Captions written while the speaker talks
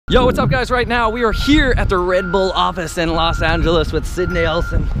Yo, what's up guys? Right now we are here at the Red Bull office in Los Angeles with Sydney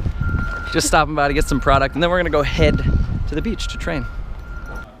Olson. Just stopping by to get some product and then we're gonna go head to the beach to train.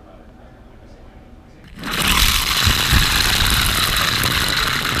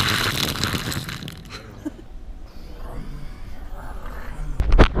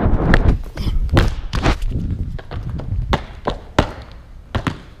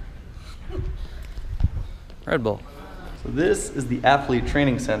 Red Bull. So this is the athlete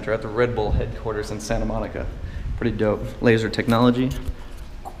training center at the Red Bull headquarters in Santa Monica. Pretty dope. Laser technology.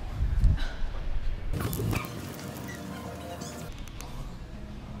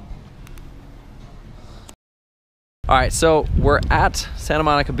 All right, so we're at Santa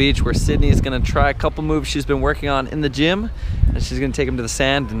Monica Beach where Sydney's gonna try a couple moves she's been working on in the gym, and she's gonna take them to the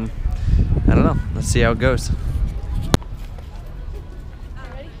sand, and I don't know, let's see how it goes.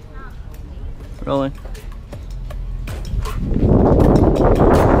 Ready? Rolling.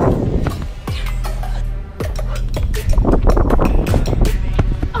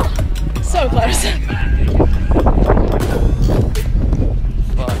 So close. So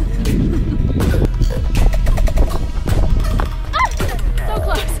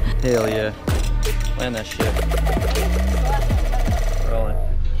close. Hell yeah. Land that shit. Rolling.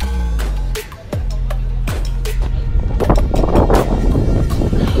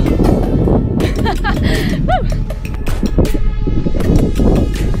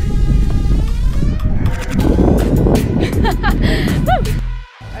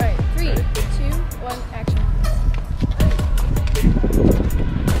 Alright, 3, 2, 1, action.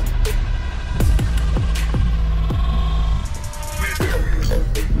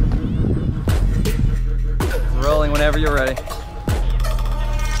 Rolling whenever you're ready.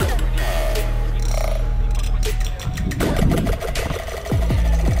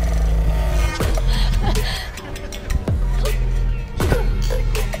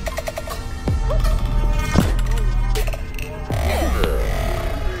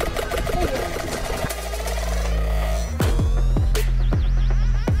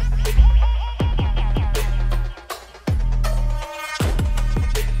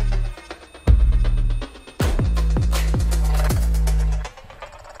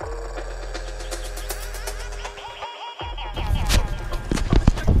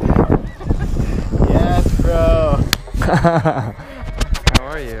 How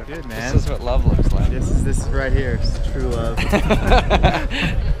are you? Good, man. This is what love looks like. This is right here. It's true love.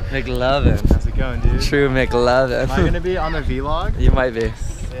 McLovin. How's it going, dude? True McLovin. Am I gonna be on the vlog? You might be.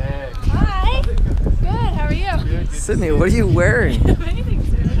 Sick. Hi. Good, how are you? Good, good. Sydney, what are you wearing? Anything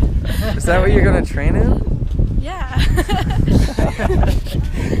soon. Is that what you're gonna train in? Yeah.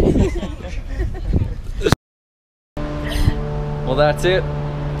 Well, that's it.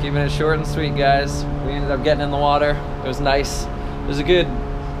 Keeping it short and sweet, guys. We ended up getting in the water. It was nice. It was a good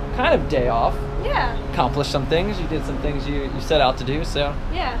kind of day off. Yeah. Accomplished some things. You did some things you set out to do, so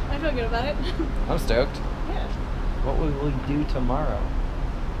Yeah, I feel good about it. I'm stoked. Yeah. What will we do tomorrow?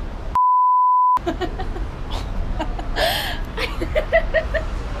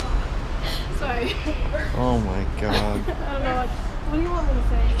 Sorry. Oh my god. I don't know what do you want me to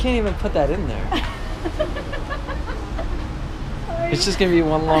say? You can't even put that in there. It's just gonna be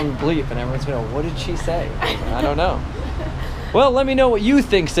one long bleep and everyone's gonna go, what did she say? I don't know. Well, let me know what you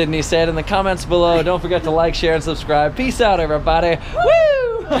think Sydney said in the comments below. Don't forget to like, share, and subscribe. Peace out, everybody.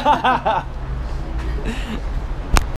 Woo!